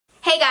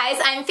guys,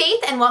 I'm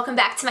Faith and welcome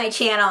back to my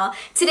channel.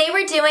 Today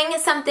we're doing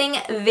something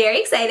very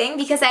exciting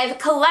because I've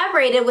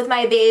collaborated with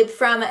my babe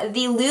from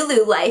the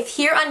Lulu Life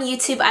here on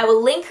YouTube. I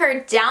will link her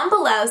down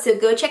below, so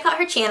go check out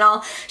her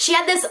channel. She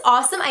had this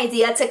awesome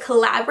idea to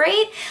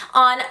collaborate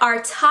on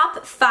our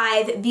top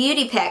 5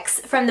 beauty picks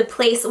from the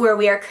place where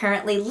we are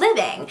currently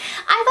living.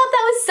 I thought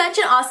that was such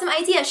an awesome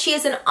idea. She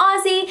is an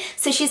Aussie,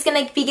 so she's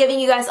going to be giving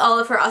you guys all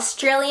of her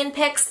Australian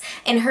picks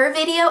in her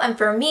video. And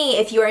for me,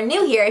 if you are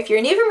new here, if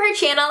you're new from her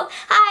channel,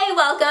 hi,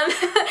 welcome.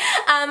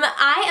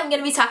 I am going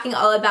to be talking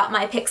all about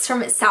my picks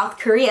from South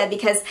Korea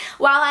because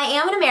while I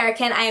am an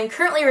American, I am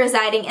currently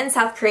residing in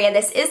South Korea.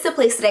 This is the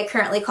place that I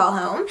currently call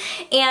home.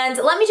 And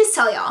let me just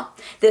tell y'all,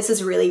 this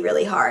is really,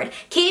 really hard.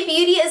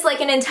 K-beauty is like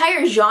an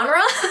entire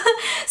genre.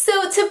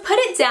 So to put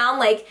it down,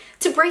 like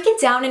to break it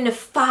down into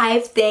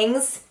 5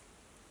 things,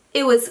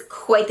 it was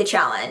quite the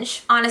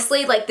challenge.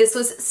 Honestly, like this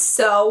was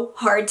so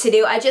hard to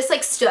do. I just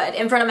like stood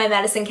in front of my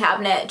medicine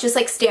cabinet, just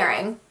like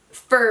staring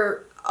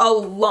for a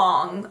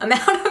long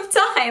amount of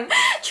time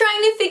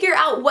trying to figure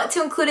out what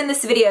to include in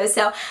this video.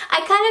 So I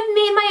kind of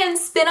made my own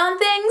spin on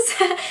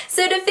things.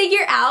 So to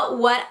figure out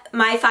what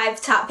my 5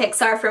 top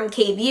picks are from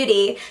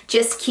K-beauty,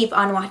 just keep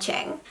on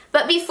watching.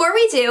 But before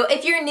we do,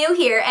 if you're new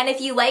here and if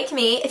you like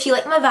me, if you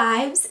like my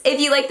vibes, if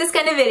you like this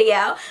kind of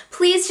video,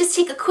 please just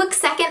take a quick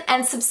second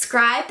and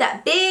subscribe.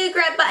 That big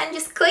red button,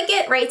 just click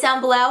it right down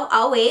below.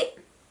 I'll wait.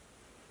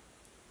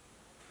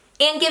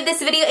 And give this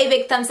video a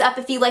big thumbs up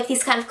if you like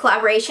these kind of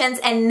collaborations.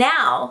 And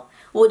now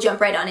we'll jump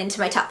right on into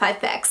my top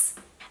 5 picks.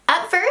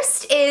 Up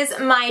first is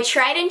my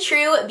tried and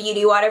true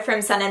beauty water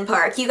from Sun &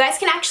 Park. You guys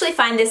can actually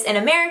find this in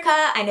America.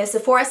 I know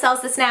Sephora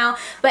sells this now,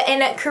 but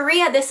in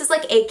Korea, this is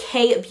like a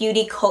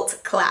K-beauty cult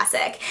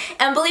classic.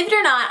 And believe it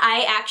or not,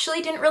 I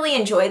actually didn't really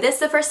enjoy this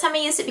the first time I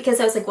used it because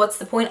I was like, what's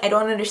the point? I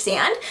don't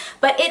understand.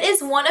 But it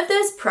is one of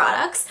those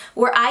products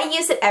where I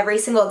use it every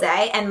single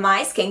day and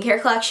my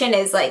skincare collection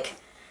is like,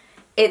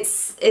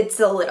 it's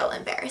a little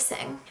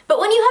embarrassing. But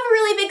when you have a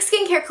really big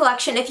skincare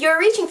collection, if you're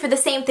reaching for the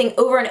same thing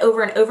over and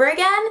over and over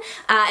again,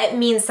 it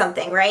means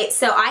something, right?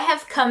 So I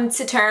have come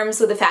to terms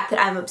with the fact that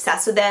I'm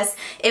obsessed with this.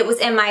 It was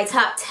in my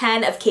top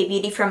 10 of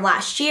K-beauty from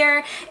last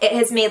year. It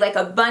has made like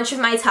a bunch of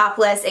my top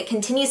lists. It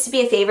continues to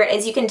be a favorite.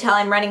 As you can tell,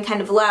 I'm running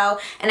kind of low,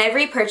 and I've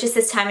repurchased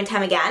this time and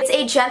time again. It's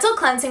a gentle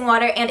cleansing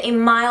water and a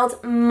mild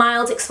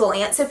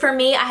exfoliant. So for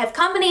me, I have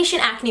combination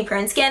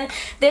acne-prone skin.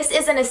 This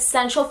is an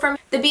essential for me.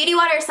 The beauty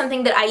water is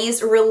something that I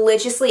use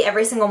religiously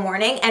every single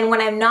morning, and when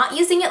I'm not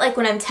using it, like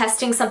when I'm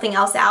testing something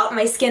else out,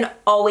 my skin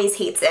always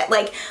hates it.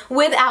 Like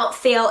without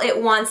fail,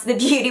 it wants the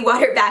beauty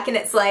water back in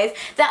its life.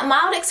 That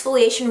mild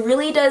exfoliation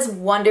really does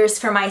wonders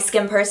for my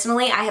skin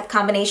personally. I have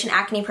combination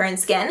acne prone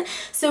skin,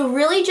 so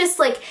really just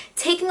like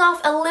taking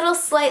off a little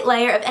slight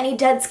layer of any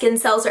dead skin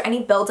cells or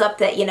any buildup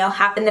that, you know,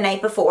 happened the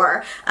night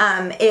before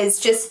is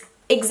just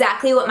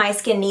exactly what my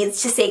skin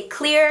needs to stay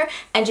clear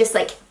and just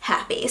like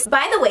happy.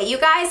 By the way, you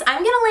guys,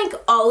 I'm gonna link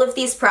all of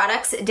these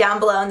products down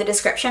below in the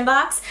description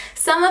box.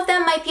 Some of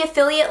them might be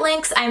affiliate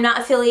links. I'm not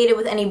affiliated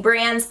with any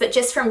brands, but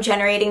just from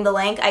generating the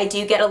link, I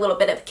do get a little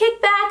bit of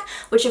kickback,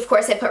 which of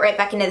course I put right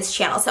back into this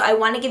channel. So I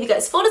want to give you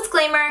guys full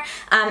disclaimer,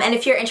 and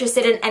if you're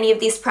interested in any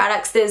of these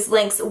products, those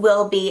links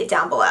will be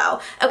down below.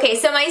 Okay,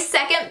 so my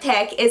second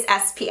pick is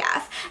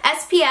SPF.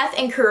 SPF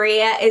in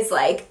Korea is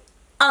like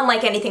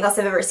unlike anything else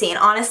I've ever seen.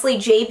 Honestly,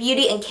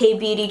 J-beauty and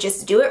K-beauty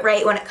just do it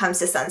right when it comes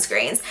to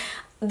sunscreens.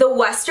 The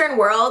Western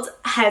world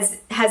has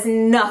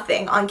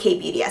nothing on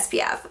K-beauty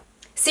SPF.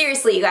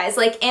 Seriously, you guys,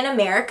 like in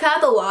America,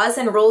 the laws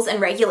and rules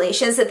and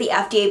regulations that the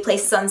FDA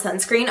places on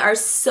sunscreen are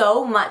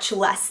so much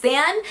less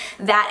than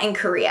that in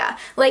Korea.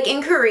 Like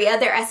in Korea,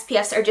 their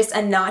SPFs are just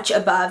a notch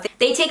above.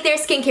 They take their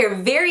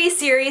skincare very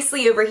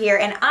seriously over here,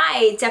 and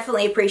I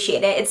definitely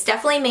appreciate it. It's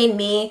definitely made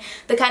me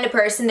the kind of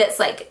person that's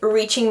like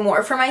reaching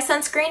more for my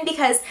sunscreen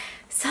because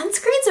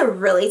sunscreen's a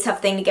really tough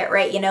thing to get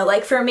right, you know?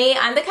 Like for me,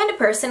 I'm the kind of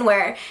person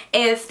where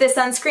if the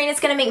sunscreen is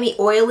gonna make me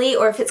oily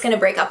or if it's gonna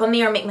break up on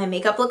me or make my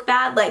makeup look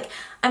bad, like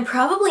I'm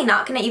probably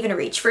not gonna even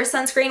reach for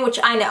sunscreen, which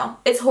I know,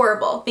 it's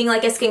horrible being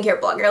like a skincare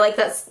blogger, like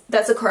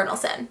that's a cardinal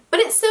sin.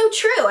 But it's so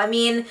true. I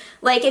mean,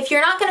 like if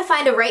you're not gonna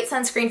find a right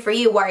sunscreen for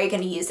you, why are you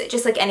gonna use it?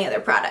 Just like any other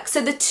product.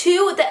 So the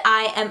 2 that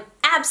I am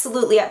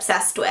absolutely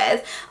obsessed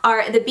with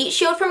are the Beet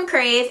Shield from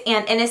Krave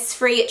and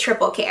Innisfree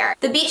Triple Care.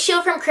 The Beet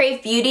Shield from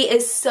Krave Beauty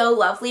is so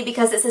lovely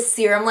because it's a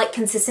serum-like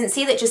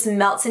consistency that just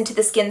melts into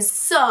the skin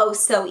so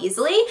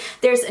easily.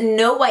 There's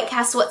no white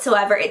cast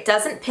whatsoever. It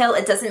doesn't pill.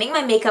 It doesn't make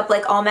my makeup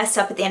like all messed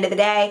up at the end of the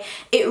day.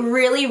 It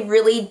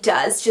really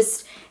does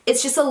just,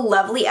 it's just a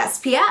lovely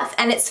SPF,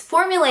 and it's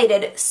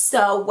formulated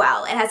so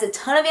well. It has a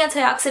ton of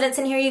antioxidants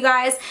in here, you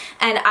guys,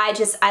 and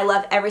I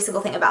love every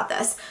single thing about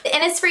this. The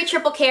Innisfree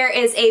Triple Care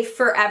is a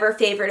forever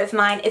favorite of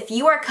mine. If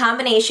you are a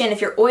combination, if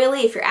you're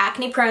oily, if you're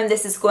acne prone,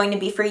 this is going to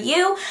be for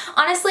you.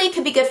 Honestly, it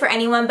could be good for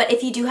anyone, but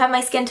if you do have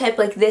my skin type,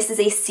 like this is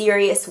a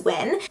serious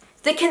win.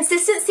 The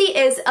consistency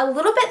is a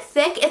little bit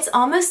thick. It's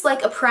almost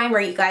like a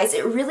primer, you guys.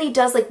 It really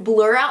does like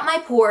blur out my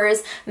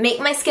pores, make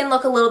my skin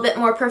look a little bit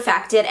more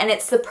perfected, and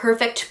it's the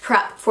perfect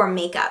prep for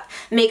makeup.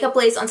 Makeup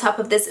lays on top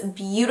of this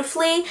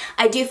beautifully.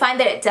 I do find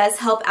that it does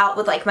help out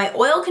with like my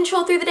oil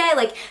control through the day.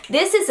 Like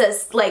this is a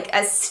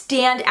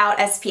standout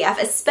SPF,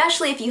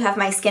 especially if you have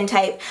my skin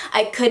type.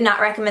 I could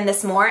not recommend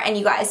this more, and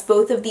you guys,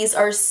 both of these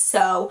are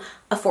so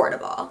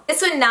affordable.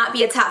 This would not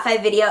be a top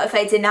 5 video if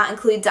I did not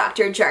include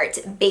Dr.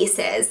 Jart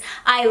Bases.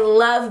 I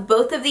love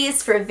both of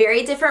these for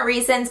very different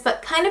reasons,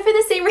 but kind of for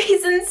the same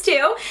reasons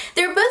too.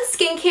 They're both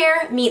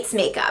skincare meets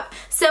makeup.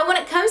 So when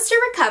it comes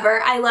to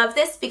Recover, I love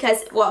this because,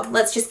 well,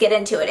 let's just get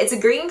into it. It's a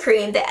green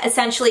cream that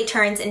essentially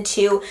turns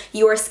into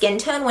your skin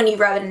tone when you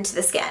rub it into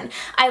the skin.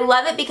 I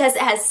love it because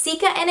it has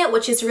cica in it,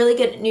 which is really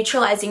good at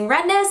neutralizing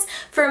redness.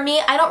 For me,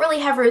 I don't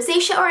really have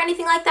rosacea or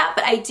anything like that,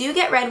 but I do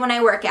get red when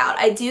I work out.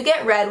 I do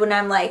get red when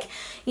I'm like,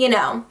 you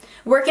know,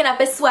 working up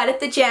a sweat at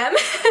the gym.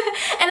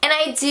 and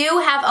I do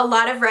have a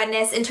lot of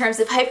redness in terms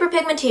of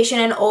hyperpigmentation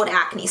and old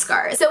acne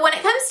scars. So when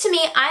it comes to me,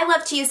 I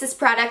love to use this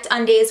product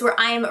on days where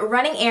I'm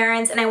running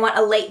errands and I want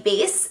a light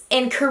base.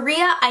 In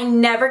Korea, I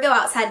never go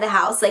outside the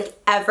house, like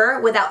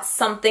ever, without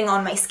something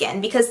on my skin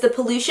because the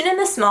pollution in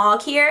the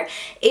smog here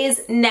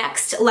is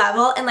next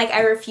level, and like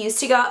I refuse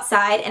to go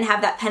outside and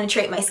have that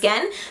penetrate my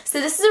skin.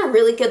 So this is a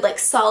really good, like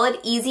solid,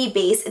 easy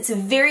base. It's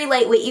very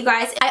lightweight, you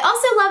guys. I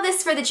also love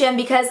this for the gym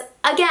because,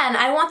 again,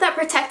 I want that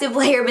protective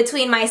layer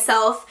between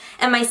myself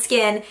and my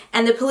skin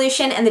and the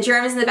pollution and the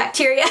germs and the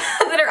bacteria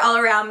that are all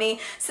around me.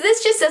 So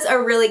this just does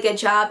a really good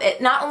job at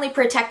not only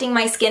protecting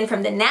my skin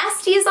from the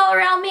nasties all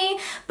around me,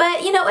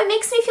 but you know, it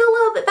makes me feel a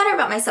little bit better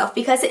about myself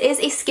because it is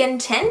a skin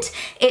tint.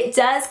 It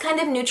does kind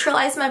of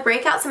neutralize my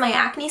breakouts and my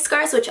acne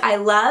scars, which I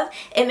love.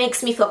 It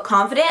makes me feel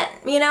confident,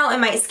 you know,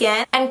 in my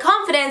skin. And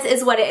confidence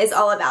is what it is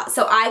all about.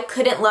 So I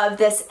couldn't love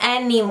this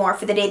any more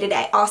for the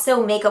day-to-day.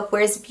 Also, makeup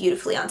wears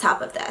beautifully on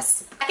top of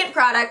this. Second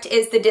product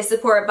is the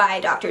Dis-A-Pore by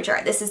Dr.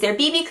 Jart. This is their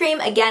BB cream.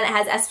 Again, it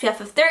has SPF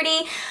of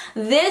 30.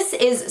 This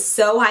is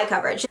so high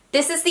coverage.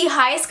 This is the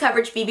highest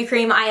coverage BB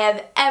cream I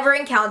have ever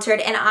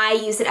encountered, and I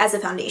use it as a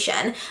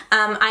foundation.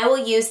 I will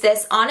use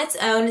this on its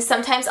own.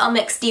 Sometimes I'll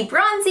mix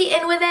debronzy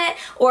in with it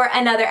or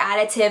another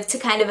additive to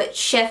kind of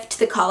shift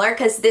the color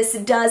because this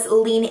does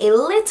lean a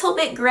little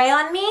bit gray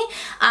on me,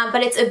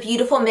 but it's a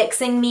beautiful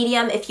mixing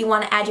medium. If you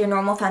want to add your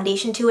normal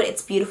foundation to it,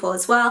 it's beautiful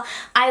as well.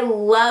 I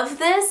love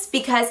this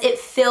because it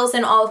fills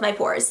in all of my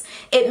pores.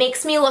 It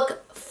makes me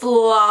look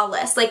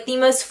flawless, like the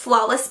most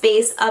flawless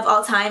base of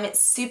all time. It's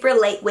super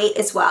lightweight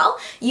as well.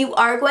 You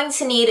are going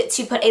to need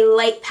to put a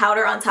light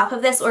powder on top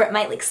of this or it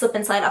might like slip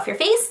and slide off your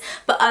face.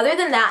 But other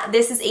than that,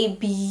 this is a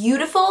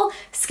beautiful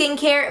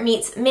skincare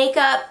meets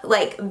makeup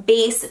like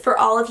base for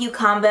all of you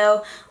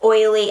combo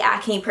oily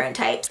acne prone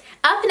types.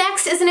 Up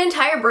next is an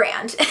entire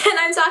brand, and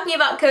I'm talking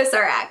about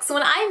CosRX.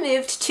 When I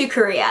moved to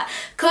Korea,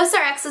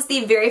 CosRX was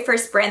the very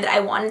first brand that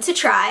I wanted to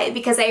try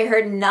because I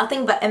heard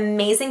nothing but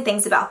amazing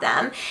things about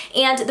them,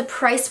 and the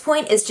price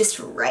point is just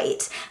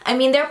right. I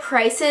mean, their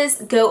prices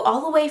go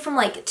all the way from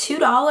like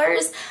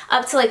 $2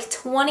 up to like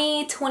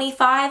 20,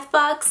 25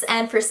 bucks,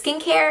 and for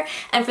skincare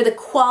and for the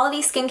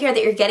quality skincare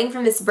that you're getting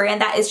from this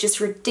brand, that is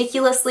just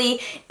ridiculously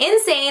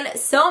insane,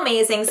 so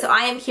amazing. So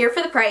I am here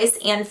for the price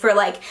and for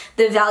like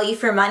the value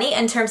for money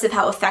in terms of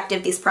how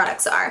effective these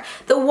products are.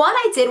 The one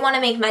I did want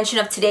to make mention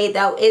of today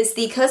though is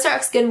the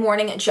CosRX Good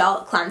Morning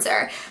Gel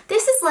Cleanser.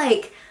 This is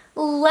like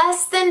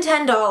less than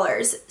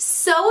 $10,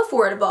 so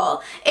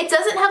affordable. It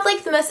doesn't have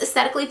like the most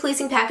aesthetically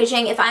pleasing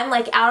packaging. If I'm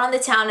like out on the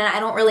town and I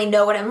don't really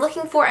know what I'm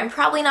looking for, I'm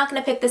probably not going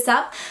to pick this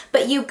up,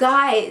 but you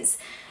guys,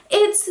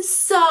 it's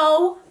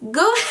so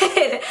good.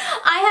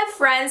 I have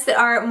friends that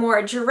are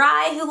more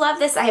dry who love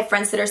this. I have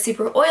friends that are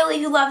super oily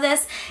who love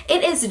this.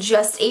 It is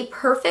just a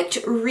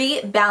perfect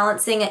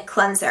rebalancing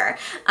cleanser.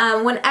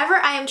 Whenever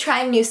I am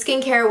trying new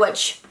skincare,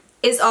 which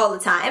is all the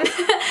time,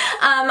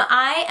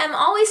 I am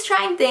always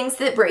trying things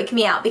that break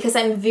me out because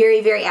I'm very,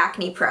 very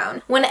acne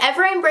prone.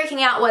 Whenever I'm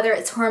breaking out, whether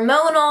it's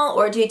hormonal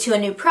or due to a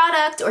new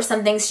product or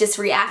something's just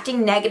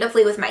reacting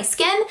negatively with my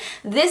skin,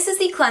 this is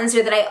the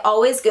cleanser that I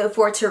always go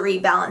for to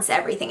rebalance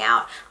everything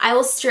out. I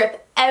will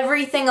strip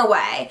everything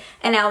away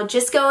and I'll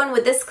just go in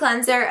with this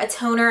cleanser, a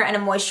toner, and a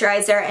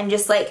moisturizer and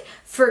just like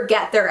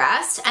forget the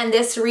rest, and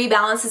this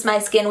rebalances my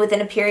skin within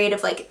a period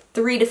of like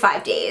 3 to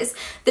 5 days.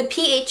 The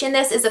pH in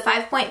this is a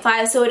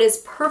 5.5, so it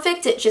is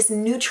perfect at just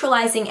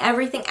neutralizing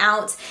everything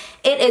out.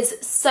 It is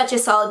such a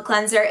solid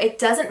cleanser. It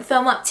doesn't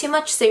foam up too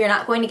much, so you're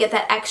not going to get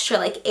that extra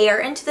like air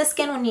into the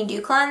skin when you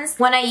do cleanse.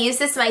 When I use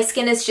this, my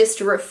skin is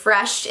just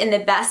refreshed in the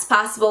best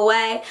possible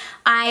way.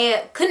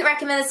 I couldn't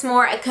recommend this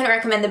more. I couldn't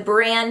recommend the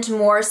brand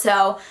more,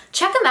 so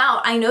check them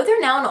out. I know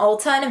they're now in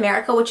Ulta in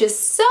America, which is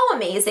so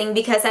amazing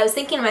because I was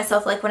thinking to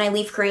myself, like when I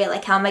leave Korea,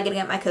 like how am I gonna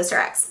get my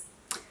CosRX?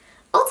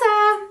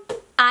 Ulta!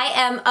 I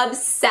am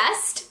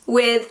obsessed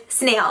with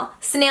Snail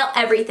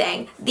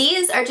Everything.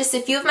 These are just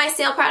a few of my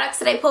Snail products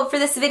that I pulled for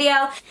this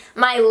video.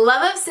 My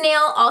love of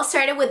Snail all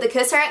started with the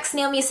CosRX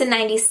Snail Mucin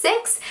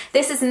 96.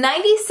 This is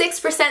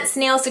 96%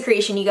 snail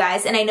secretion, you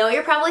guys, and I know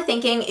you're probably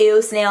thinking,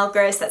 ew, snail,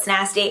 gross, that's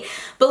nasty.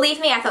 Believe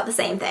me, I thought the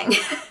same thing.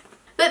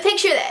 But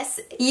picture this,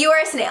 you're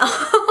a snail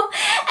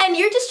and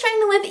you're just trying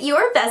to live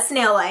your best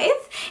snail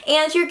life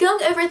and you're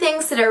going over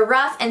things that are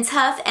rough and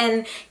tough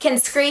and can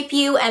scrape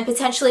you and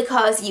potentially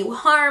cause you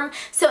harm.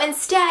 So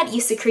instead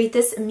you secrete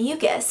this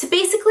mucus to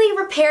basically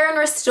repair and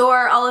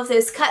restore all of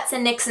those cuts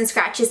and nicks and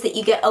scratches that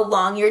you get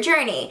along your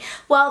journey.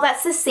 Well,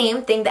 that's the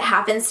same thing that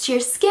happens to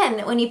your skin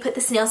when you put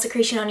the snail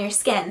secretion on your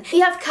skin. If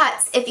you have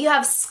cuts, if you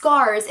have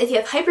scars, if you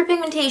have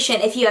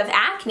hyperpigmentation, if you have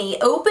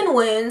acne, open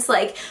wounds,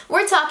 like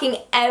we're talking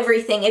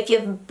everything, if you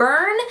have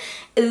burn,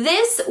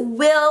 this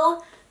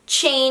will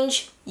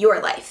change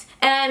your life.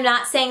 And I'm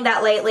not saying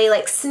that lightly.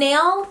 Like,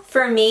 Snail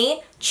for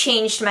me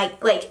changed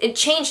it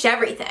changed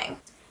everything.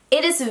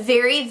 It is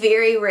very,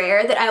 very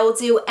rare that I will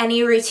do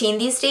any routine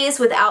these days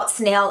without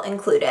Snail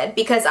included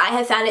because I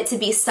have found it to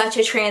be such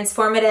a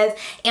transformative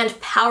and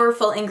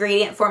powerful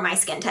ingredient for my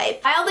skin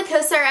type. While the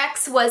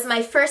CosRX was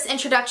my first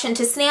introduction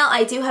to Snail,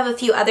 I do have a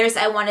few others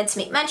I wanted to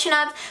make mention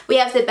of. We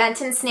have the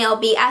Benton Snail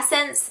Bee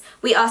Essence.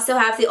 We also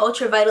have the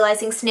Ultra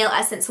Vitalizing Snail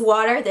Essence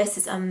Water. This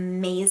is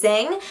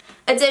amazing.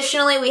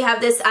 Additionally, we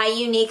have this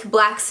iUnique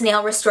Black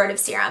Snail Restorative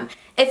Serum.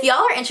 If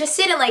y'all are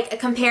interested in like a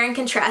compare and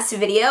contrast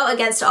video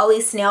against all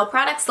these Snail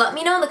products, let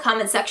me know in the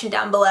comment section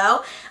down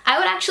below. I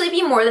would actually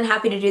be more than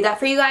happy to do that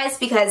for you guys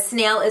because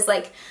Snail is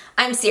like,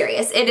 I'm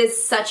serious, it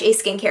is such a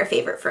skincare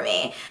favorite for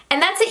me.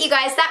 And that's it, you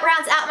guys. That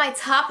rounds out my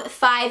top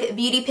 5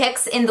 beauty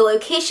picks in the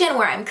location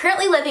where I'm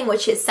currently living,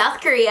 which is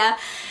South Korea.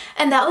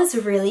 And that was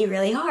really,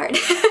 really hard.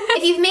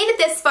 If you've made it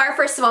this far,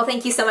 first of all,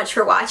 thank you so much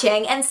for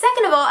watching. And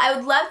second of all, I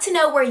would love to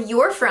know where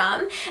you're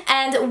from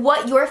and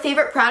what your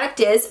favorite product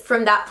is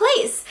from that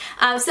place.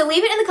 So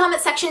leave it in the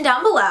comment section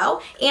down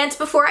below. And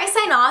before I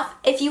sign off,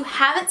 if you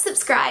haven't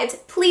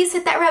subscribed, please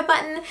hit that red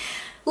button.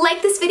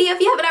 Like this video if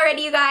you haven't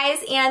already, you guys,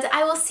 and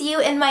I will see you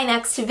in my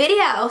next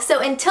video. So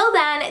until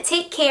then,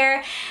 take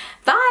care.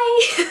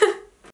 Bye!